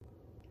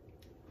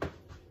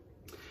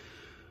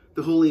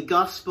The Holy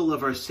Gospel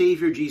of our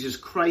Savior Jesus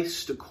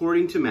Christ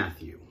according to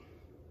Matthew.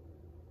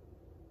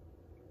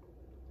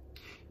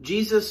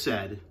 Jesus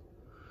said,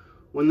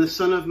 "When the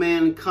Son of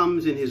Man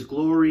comes in his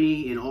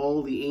glory and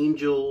all the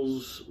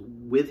angels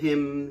with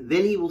him,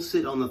 then he will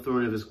sit on the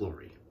throne of his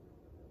glory.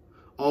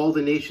 All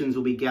the nations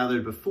will be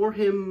gathered before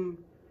him,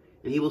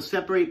 and he will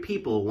separate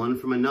people one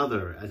from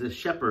another, as a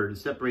shepherd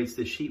separates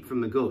the sheep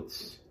from the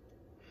goats.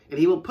 And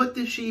he will put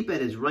the sheep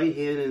at his right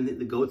hand and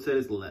the goats at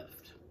his left.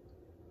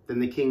 Then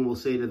the king will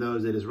say to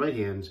those at his right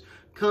hand,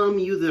 'Come,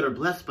 you that are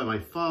blessed by my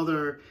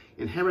Father,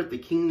 inherit the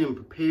kingdom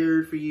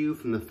prepared for you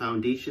from the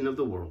foundation of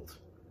the world.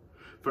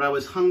 For I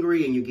was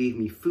hungry, and you gave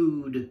me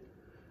food.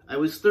 I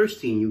was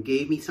thirsty, and you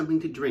gave me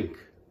something to drink.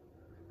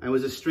 I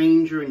was a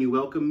stranger, and you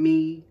welcomed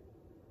me.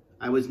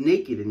 I was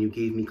naked, and you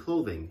gave me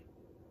clothing.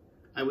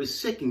 I was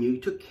sick, and you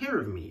took care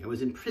of me. I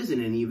was in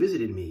prison, and you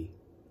visited me.'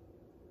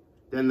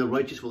 Then the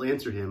righteous will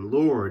answer him,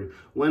 'Lord,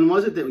 when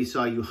was it that we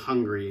saw you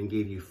hungry and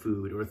gave you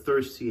food, or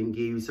thirsty and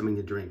gave you something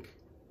to drink?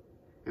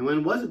 And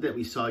when was it that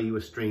we saw you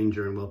a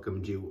stranger and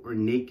welcomed you, or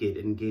naked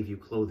and gave you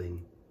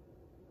clothing?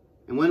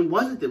 And when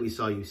was it that we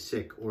saw you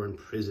sick or in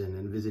prison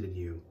and visited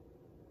you?'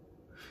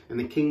 And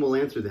the king will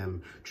answer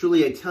them,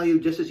 'Truly I tell you,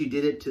 just as you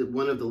did it to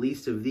one of the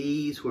least of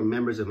these who are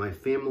members of my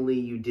family,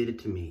 you did it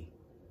to me.'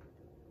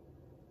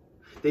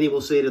 Then he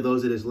will say to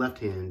those at his left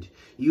hand,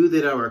 'You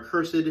that are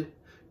accursed,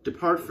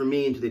 depart from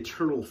me into the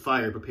eternal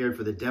fire prepared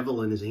for the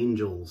devil and his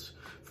angels.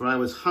 For I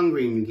was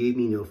hungry, and you gave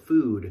me no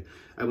food.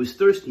 I was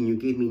thirsty, and you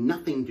gave me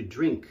nothing to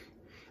drink.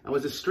 I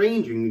was a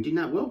stranger, and you did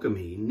not welcome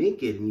me.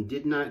 Naked, and you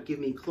did not give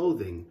me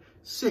clothing.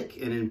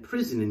 Sick and in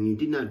prison, and you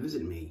did not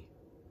visit me.'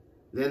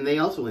 Then they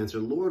also answer,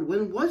 'Lord,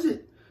 when was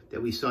it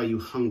that we saw you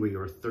hungry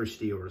or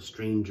thirsty or a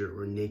stranger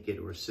or naked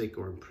or sick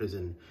or in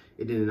prison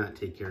and did not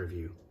take care of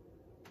you?'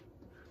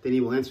 Then he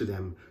will answer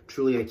them,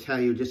 'Truly I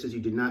tell you, just as you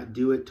did not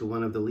do it to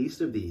one of the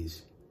least of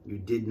these, you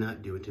did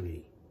not do it to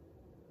me.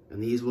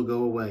 And these will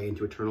go away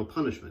into eternal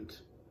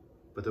punishment,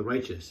 but the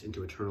righteous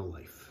into eternal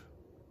life.'"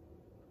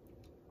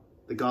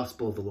 The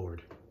Gospel of the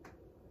Lord.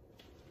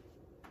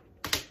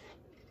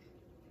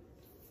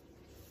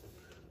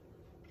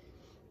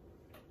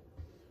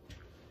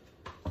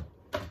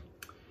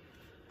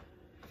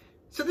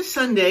 So this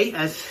Sunday,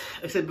 as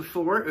I said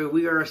before,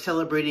 we are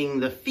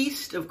celebrating the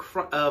Feast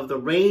of the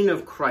Reign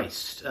of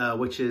Christ,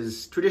 which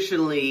is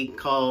traditionally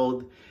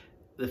called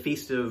the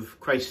Feast of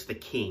Christ the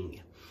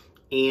King.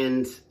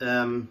 And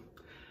I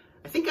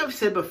think I've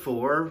said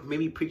before,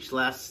 maybe preached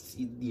last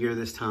year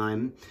this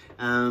time,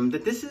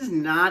 that this is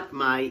not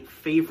my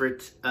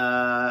favorite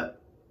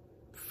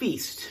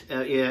feast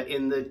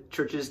in the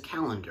church's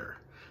calendar.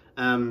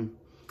 I'm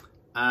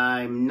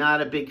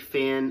not a big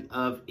fan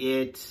of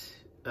it,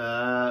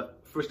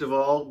 first of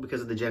all,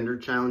 because of the gender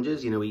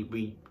challenges. You know,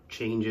 we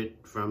change it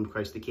from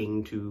Christ the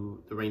King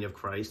to the Reign of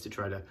Christ to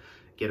try to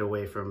get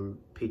away from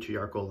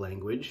patriarchal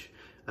language.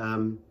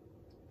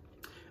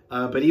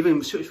 But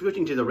even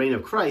switching to the Reign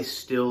of Christ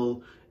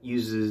still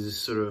uses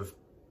sort of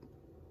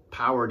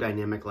power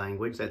dynamic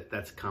language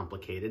that's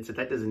complicated. So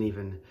that doesn't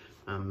even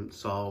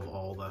solve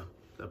all the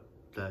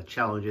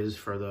challenges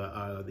for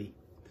the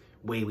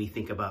way we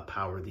think about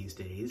power these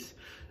days.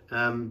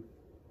 But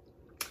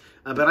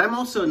I'm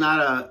also not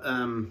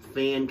a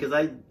fan because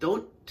I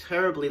don't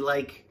terribly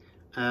like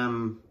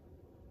how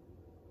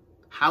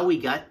we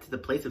got to the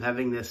place of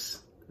having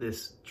this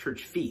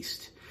church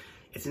feast.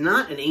 It's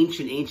not an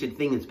ancient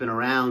thing that's been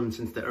around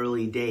since the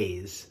early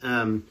days.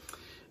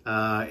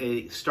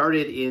 It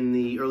started in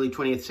the early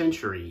 20th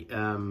century.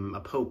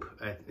 A pope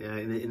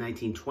in the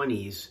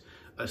 1920s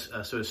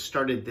sort of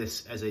started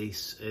this as a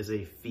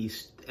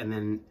feast, and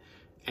then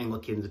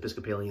Anglicans,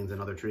 Episcopalians,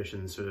 and other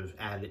traditions sort of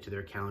added it to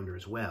their calendar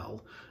as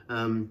well.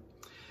 And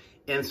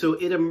so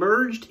it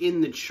emerged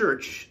in the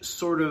church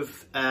sort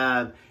of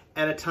at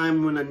a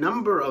time when a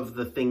number of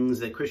the things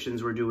that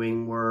Christians were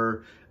doing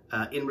were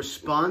in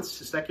response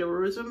to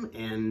secularism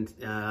and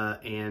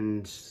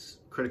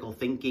critical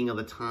thinking of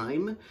the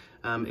time.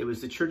 It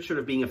was the church sort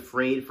of being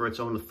afraid for its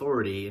own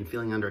authority and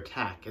feeling under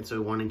attack, and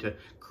so wanting to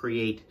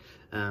create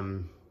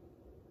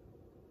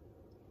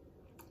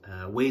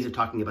ways of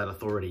talking about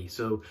authority.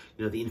 So,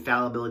 you know, the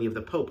infallibility of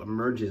the Pope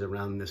emerges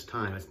around this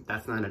time.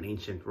 That's not an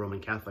ancient Roman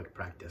Catholic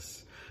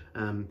practice.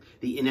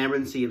 The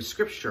inerrancy of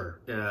Scripture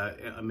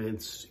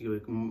amidst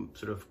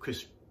sort of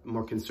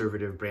more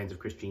conservative brands of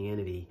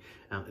Christianity,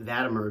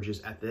 that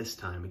emerges at this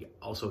time.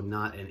 Also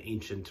not an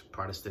ancient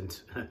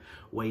Protestant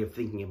way of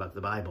thinking about the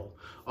Bible.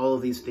 All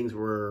of these things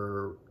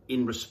were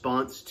in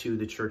response to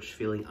the church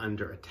feeling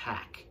under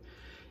attack.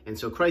 And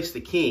so Christ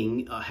the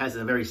King has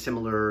a very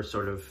similar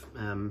sort of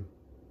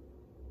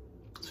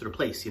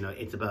place. You know,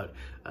 it's about,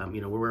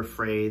 we're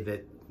afraid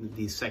that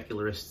these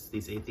secularists,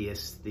 these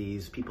atheists,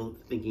 these people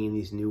thinking in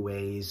these new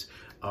ways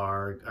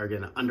are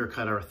going to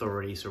undercut our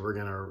authority. So we're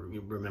going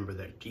to remember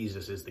that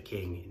Jesus is the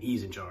King and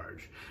he's in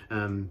charge.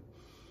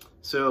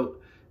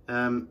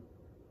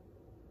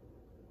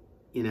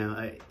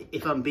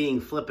 If I'm being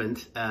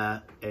flippant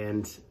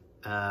and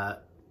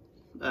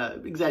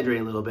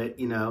exaggerating a little bit,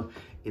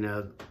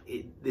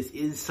 this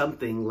is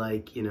something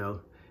like,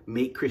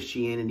 Make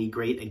Christianity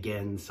Great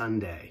Again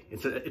Sunday.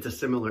 It's a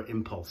similar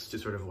impulse to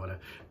sort of want to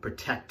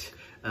protect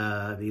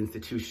the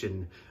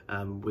institution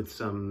with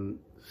some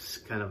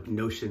kind of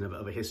notion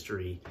of a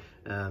history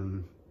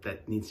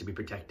that needs to be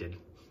protected,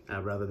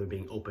 rather than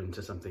being open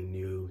to something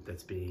new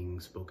that's being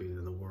spoken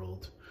in the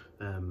world.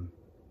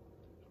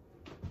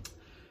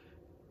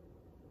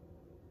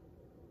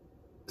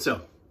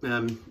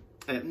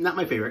 Not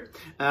my favorite.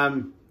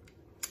 And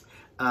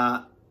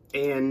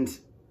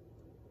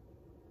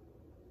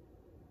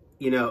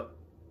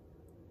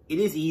it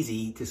is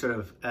easy to sort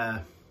of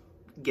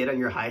get on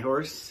your high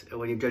horse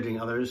when you're judging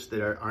others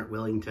that aren't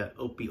willing to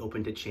be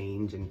open to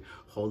change and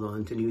hold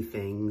on to new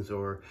things,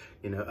 or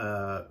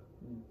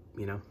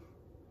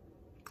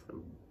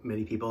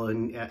many people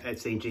at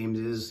St.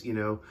 James's,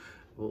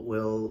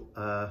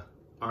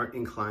 aren't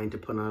inclined to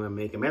put on a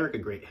Make America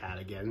Great hat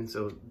again.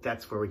 So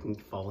that's where we can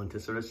fall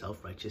into sort of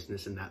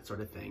self-righteousness and that sort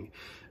of thing.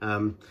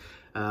 But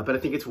I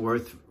think it's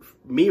worth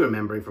me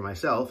remembering for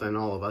myself and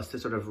all of us to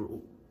sort of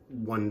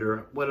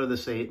wonder, what are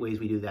the ways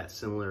we do that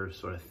similar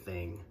sort of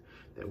thing,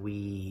 that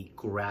we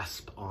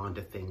grasp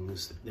onto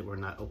things that we're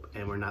not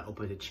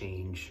open to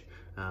change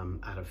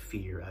out of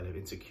fear, out of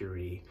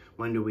insecurity.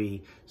 When do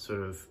we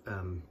sort of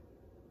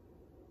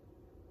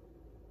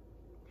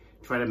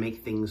try to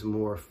make things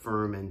more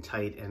firm and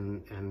tight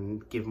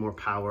and give more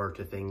power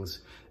to things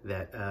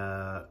that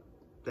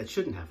that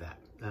shouldn't have that?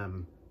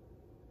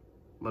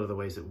 One of the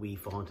ways that we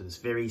fall into this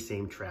very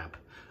same trap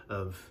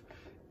of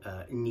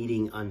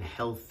needing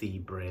unhealthy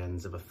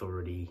brands of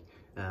authority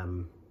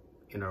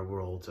in our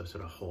world to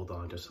sort of hold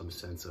on to some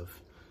sense of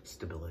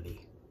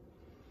stability.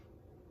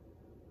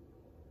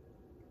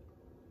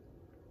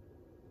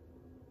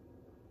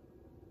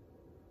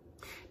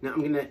 Now I'm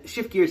going to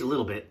shift gears a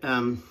little bit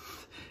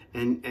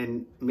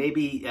and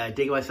maybe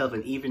dig myself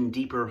an even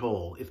deeper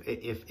hole.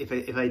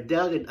 If I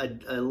dug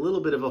a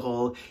little bit of a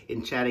hole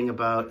in chatting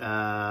about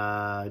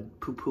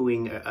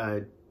poo-pooing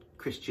a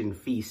Christian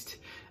feast,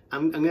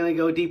 I'm going to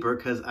go deeper,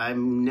 because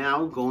I'm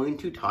now going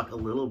to talk a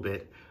little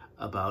bit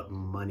about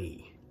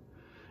money.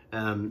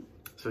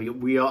 So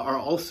we are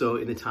also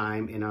in a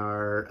time in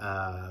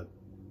our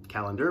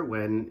calendar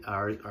when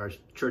our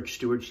church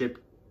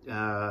stewardship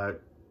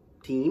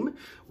team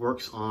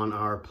works on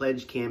our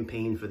pledge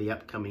campaign for the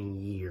upcoming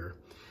year.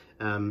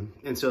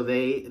 And so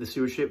the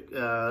stewardship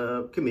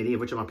committee, of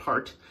which I'm a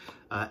part,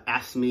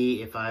 asked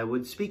me if I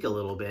would speak a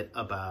little bit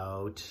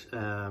about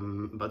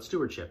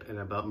stewardship and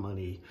about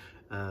money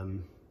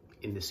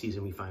in the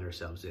season we find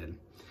ourselves in.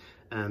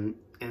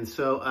 And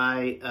so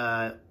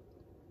I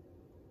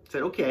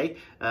said, okay,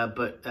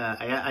 but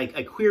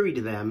I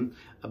queried them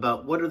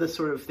about what are the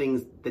sort of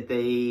things that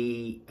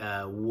they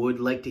would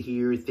like to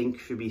hear, think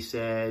should be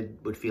said,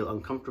 would feel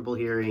uncomfortable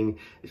hearing.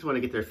 I just want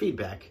to get their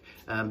feedback,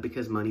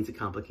 because money's a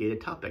complicated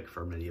topic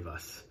for many of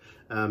us.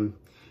 And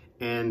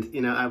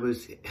I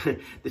was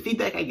the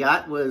feedback I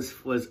got was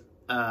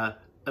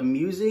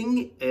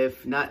amusing,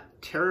 if not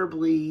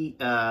terribly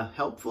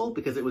helpful,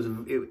 because it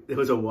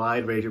was a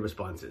wide range of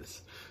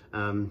responses.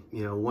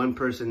 One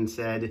person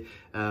said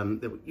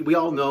that we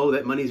all know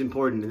that money is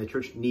important and the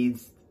church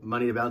needs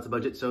money to balance the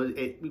budget, so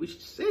we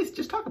should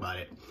just talk about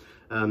it.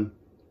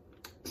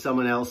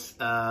 Someone else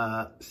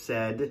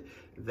said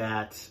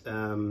that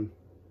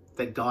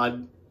that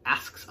God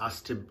asks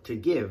us to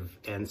give,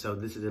 and so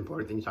this is an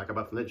important thing to talk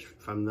about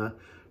from the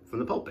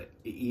pulpit.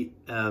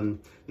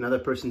 Another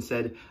person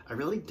said, I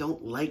really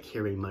don't like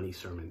hearing money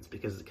sermons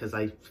because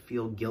I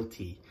feel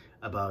guilty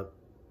about,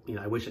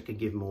 I wish I could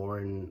give more,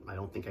 and I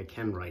don't think I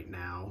can right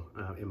now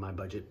in my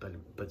budget.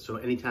 But so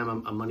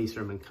anytime a money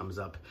sermon comes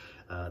up,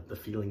 the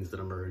feelings that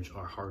emerge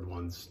are hard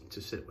ones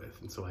to sit with,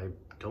 and so I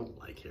don't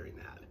like hearing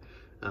that.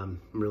 I'm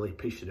really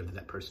appreciative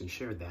that person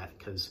shared that,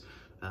 because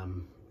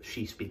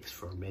she speaks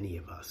for many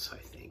of us, I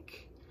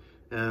think.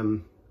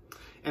 And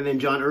then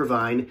John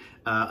Irvine,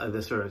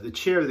 the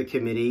chair of the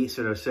committee,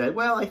 sort of said,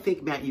 well, I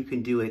think, Matt, you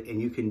can do it, and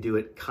you can do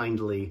it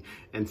kindly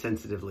and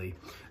sensitively.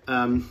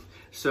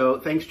 So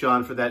thanks,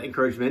 John, for that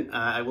encouragement.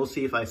 I will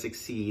see if I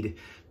succeed.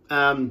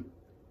 All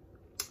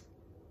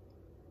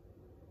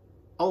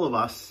of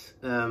us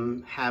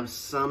have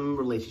some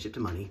relationship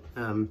to money.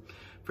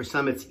 For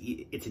some, it's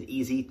an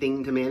easy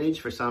thing to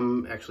manage. For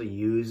some, actually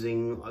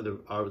using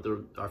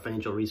our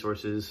financial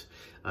resources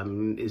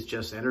is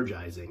just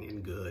energizing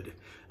and good.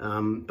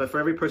 But for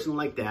every person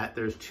like that,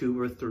 there's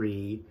 2 or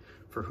 3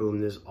 for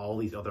whom there's all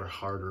these other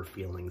harder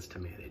feelings to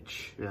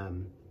manage.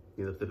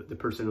 The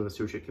person on the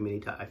stewardship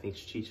committee, I think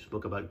she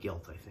spoke about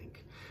guilt, I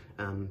think.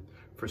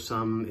 For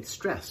some, it's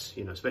stress,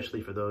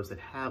 especially for those that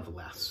have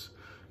less.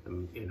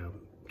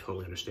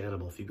 Totally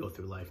understandable if you go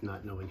through life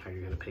not knowing how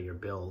you're going to pay your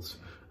bills.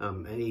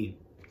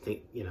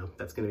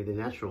 That's going to be the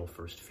natural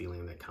first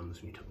feeling that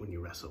comes when you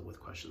wrestle with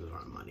questions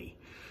around money.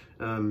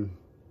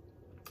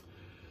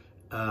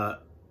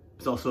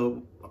 It's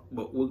also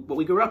what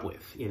we grew up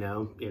with.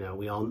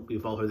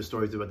 We've all heard the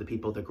stories about the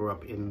people that grew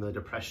up in the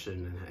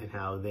Depression and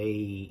how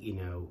they,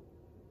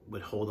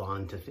 would hold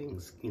on to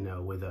things,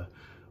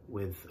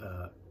 with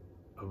a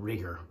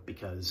rigor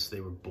because they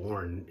were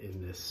born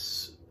in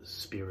this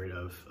spirit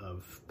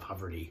of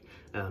poverty,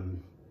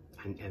 and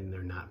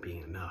there not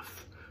being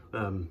enough.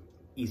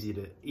 Easy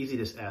to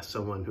ask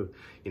someone who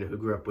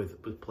grew up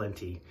with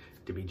plenty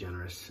to be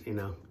generous.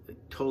 A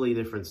totally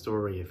different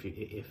story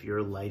if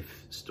your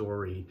life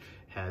story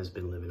has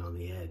been living on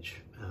the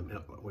edge,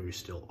 or you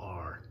still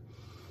are.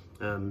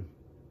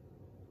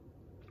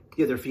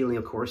 The other feeling,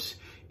 of course,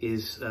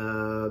 is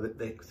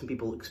that some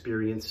people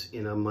experience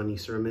in a money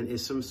sermon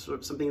is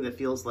something that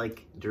feels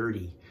like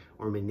dirty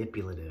or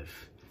manipulative.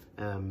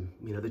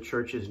 The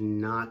church has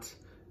not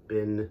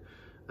been,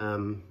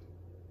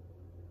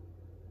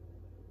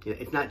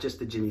 it's not just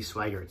the Jimmy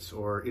Swaggarts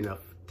or,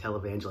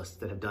 televangelists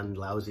that have done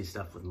lousy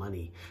stuff with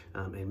money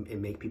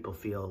and make people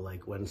feel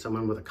like when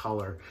someone with a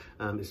collar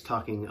is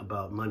talking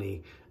about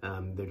money,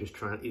 they're just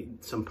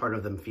some part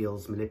of them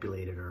feels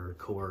manipulated or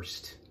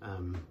coerced.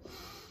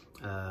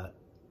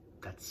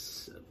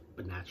 That's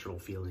a natural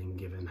feeling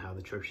given how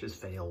the church has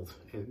failed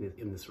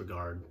in this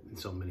regard in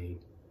so many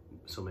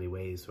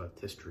ways throughout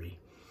history.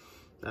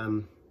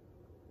 This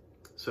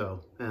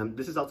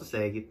is all to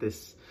say,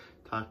 this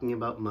talking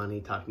about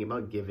money, talking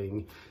about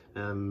giving,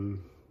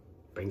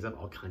 brings up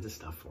all kinds of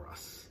stuff for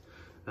us.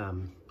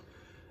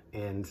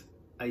 And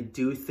I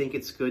do think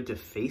it's good to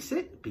face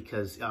it,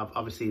 because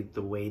obviously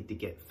the way to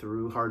get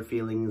through hard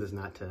feelings is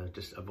not to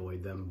just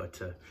avoid them, but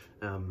to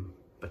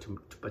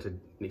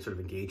sort of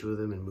engage with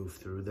them and move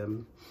through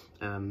them.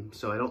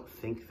 So I don't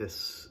think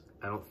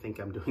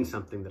I'm doing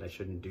something that I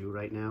shouldn't do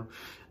right now.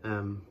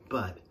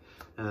 But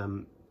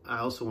I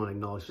also want to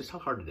acknowledge just how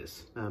hard it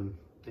is.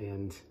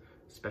 And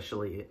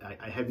especially,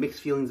 I have mixed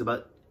feelings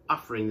about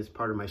offering this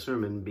part of my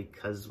sermon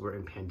because we're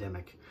in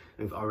pandemic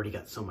and we've already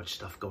got so much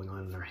stuff going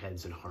on in our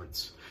heads and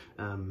hearts,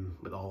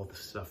 with all the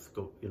stuff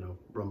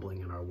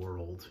rumbling in our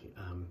world,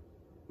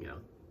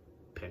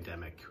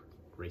 pandemic,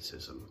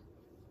 racism,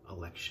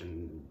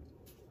 election,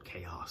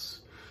 chaos.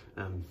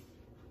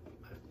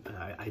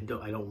 I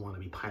don't want to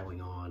be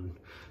piling on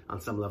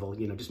some level.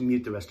 Just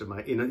mute the rest of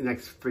my the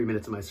next 3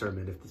 minutes of my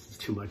sermon if this is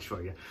too much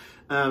for you.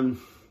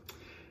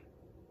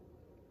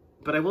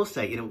 But I will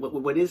say,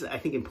 what is, I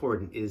think,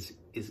 important is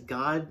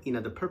God,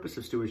 the purpose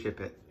of stewardship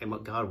and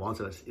what God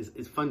wants of us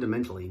is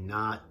fundamentally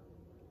not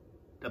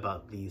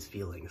about these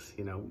feelings.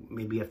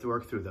 Maybe you have to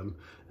work through them.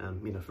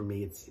 For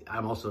me,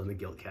 I'm also in the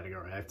guilt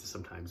category. I have to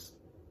sometimes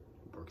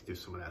work through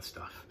some of that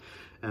stuff.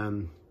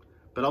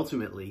 But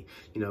ultimately,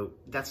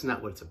 that's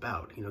not what it's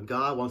about.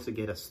 God wants to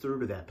get us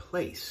through to that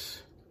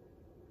place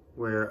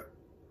where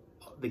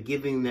the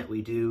giving that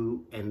we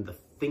do and the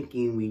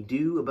thinking we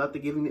do about the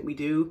giving that we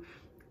do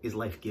is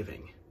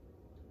life-giving.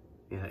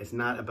 It's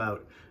not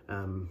about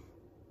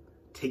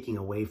taking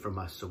away from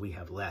us so we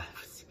have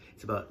less.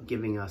 It's about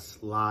giving us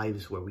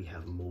lives where we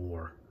have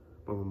more,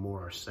 where we're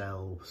more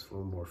ourselves,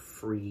 where we're more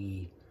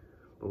free,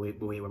 where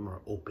we're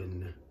more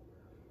open,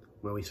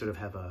 where we sort of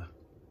have a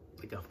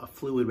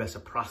fluid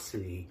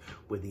reciprocity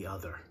with the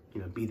other.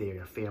 Be they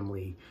our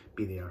family,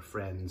 be they our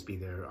friends, be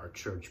they our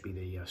church, be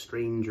they a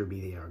stranger,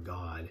 be they our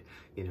God.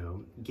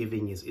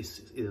 Giving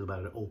is about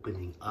an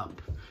opening up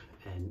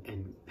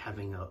and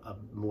having a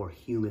more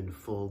human,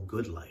 full,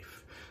 good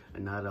life,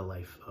 and not a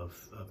life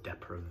of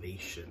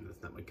deprivation.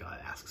 That's not what God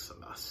asks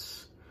of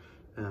us.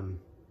 And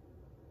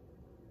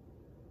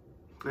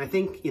I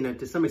think,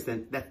 to some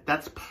extent,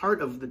 that's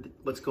part of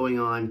what's going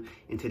on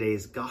in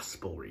today's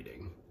gospel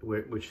reading,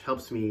 which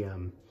helps me,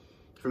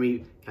 for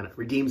me, kind of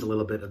redeems a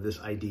little bit of this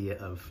idea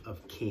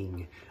of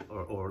king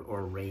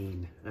or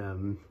reign.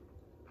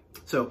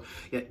 So,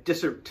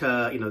 just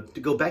to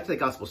go back to the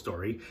gospel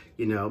story,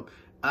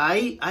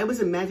 I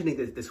was imagining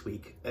this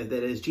week that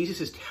as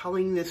Jesus is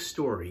telling this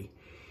story,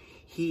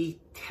 he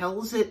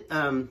tells it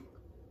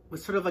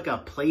with sort of like a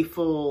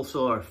playful,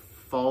 sort of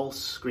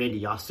false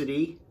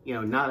grandiosity.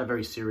 Not a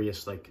very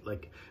serious these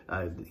are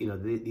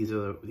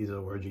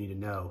the words you need to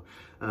know.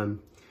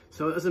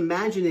 So I was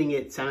imagining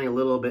it sounding a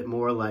little bit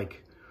more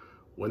like,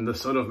 when the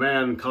Son of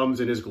Man comes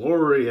in his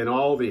glory and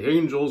all the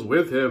angels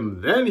with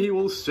him, then he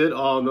will sit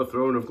on the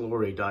throne of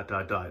glory, ...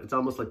 It's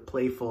almost like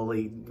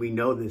playfully, we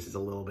know this is a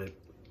little bit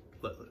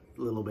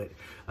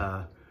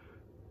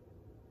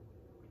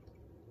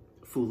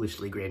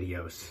foolishly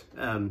grandiose.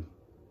 And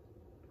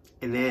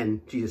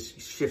then Jesus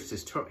shifts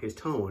his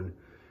tone.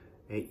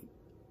 When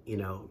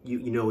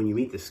you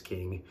meet this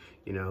king,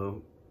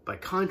 by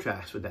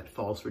contrast with that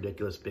false,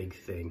 ridiculous big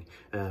thing,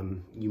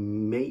 you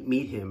may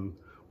meet him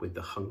with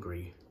the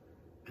hungry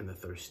and the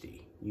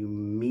thirsty. You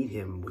meet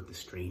him with the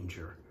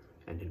stranger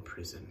and in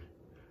prison.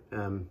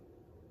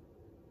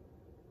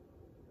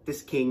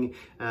 This king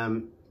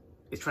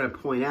is trying to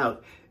point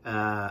out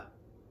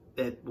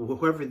that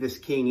whoever this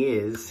king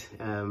is,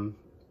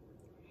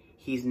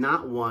 he's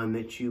not one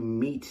that you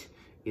meet,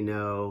 in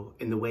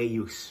the way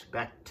you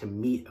expect to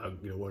meet a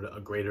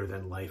greater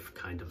than life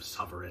kind of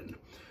sovereign.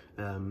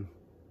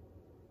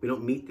 We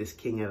don't meet this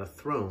king at a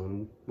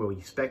throne where we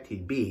expect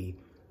he'd be,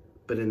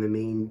 but in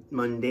the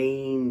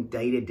mundane,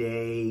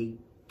 day-to-day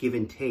give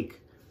and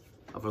take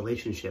of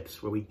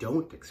relationships where we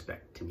don't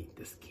expect to meet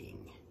this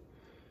king.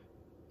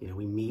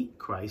 We meet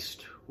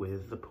Christ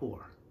with the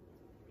poor.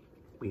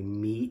 We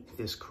meet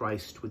this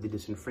Christ with the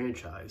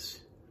disenfranchised.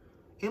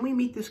 And we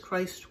meet this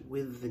Christ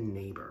with the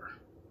neighbor.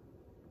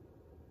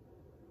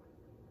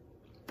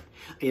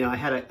 I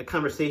had a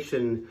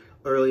conversation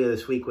earlier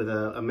this week with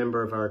a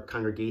member of our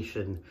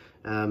congregation.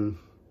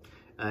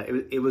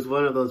 It was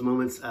one of those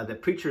moments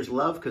that preachers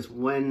love, because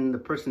when the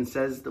person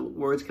says the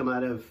words come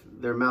out of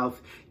their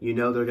mouth, they're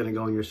going to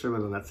go in your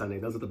sermon on that Sunday.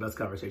 Those are the best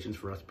conversations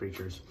for us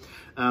preachers.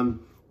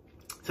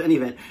 So in any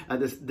event,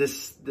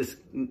 this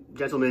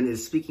gentleman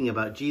is speaking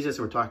about Jesus,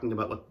 and we're talking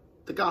about what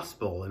the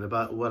gospel and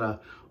about what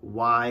a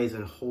wise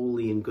and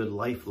holy and good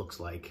life looks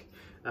like.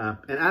 And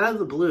out of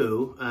the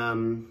blue,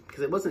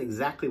 because it wasn't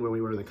exactly where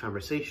we were in the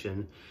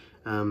conversation,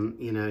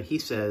 he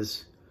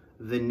says,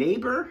 the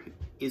neighbor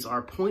is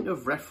our point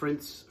of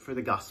reference for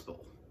the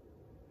gospel.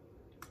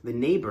 The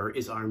neighbor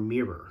is our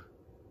mirror.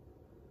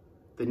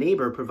 The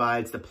neighbor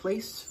provides the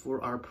place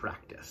for our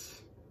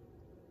practice.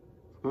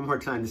 One more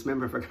time, this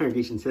member of our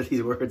congregation says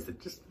these words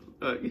that just,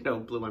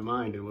 blew my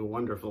mind and were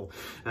wonderful.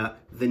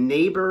 The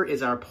neighbor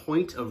is our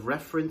point of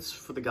reference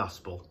for the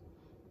gospel.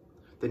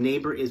 The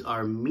neighbor is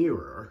our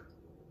mirror.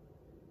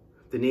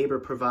 The neighbor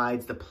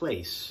provides the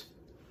place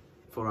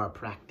for our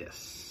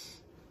practice.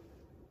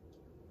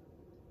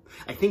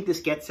 I think this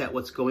gets at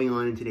what's going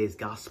on in today's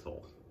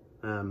gospel,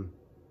 and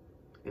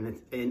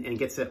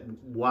gets at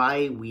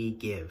why we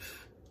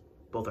give,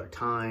 both our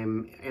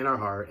time and our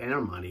heart and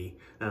our money,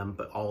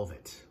 but all of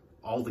it,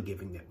 all the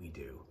giving that we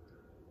do.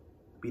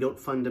 We don't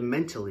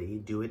fundamentally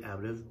do it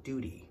out of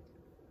duty.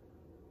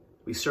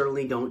 We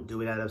certainly don't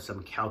do it out of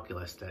some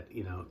calculus that,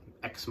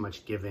 X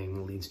much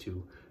giving leads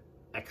to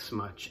X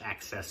much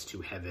access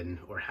to heaven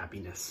or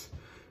happiness.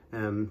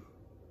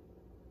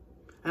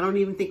 I don't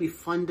even think we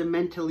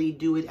fundamentally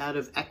do it out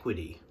of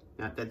equity,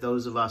 that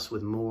those of us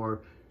with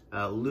more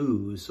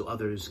lose so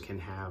others can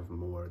have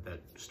more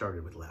that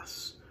started with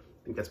less.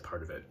 I think that's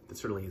part of it. That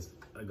certainly is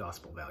a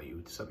gospel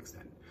value to some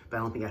extent, but I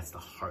don't think that's the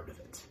heart of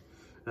it.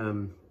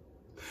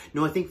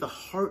 No, I think the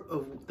heart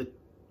of the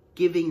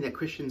giving that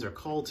Christians are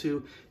called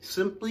to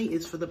simply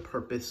is for the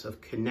purpose of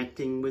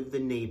connecting with the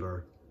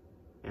neighbor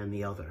and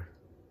the other.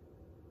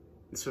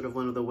 It's sort of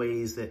one of the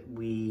ways that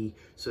we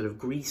sort of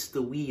grease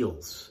the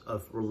wheels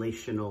of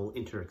relational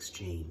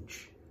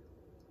interexchange.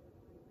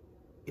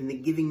 In the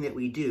giving that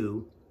we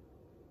do,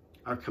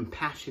 our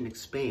compassion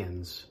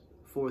expands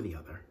for the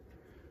other.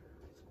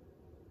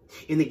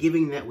 In the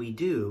giving that we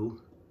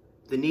do,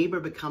 the neighbor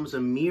becomes a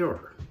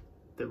mirror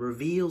that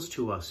reveals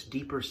to us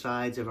deeper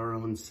sides of our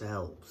own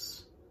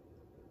selves.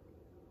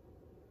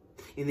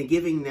 In the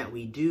giving that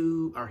we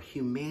do, our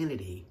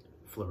humanity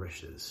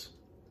flourishes.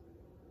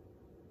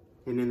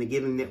 And in the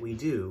giving that we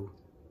do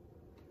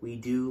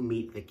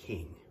meet the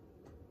King.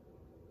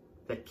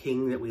 That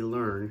King that we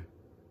learn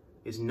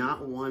is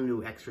not one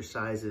who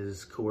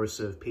exercises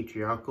coercive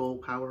patriarchal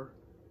power,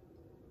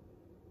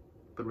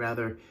 but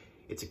rather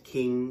it's a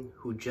King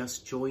who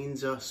just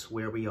joins us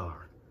where we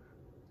are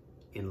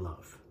in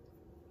love.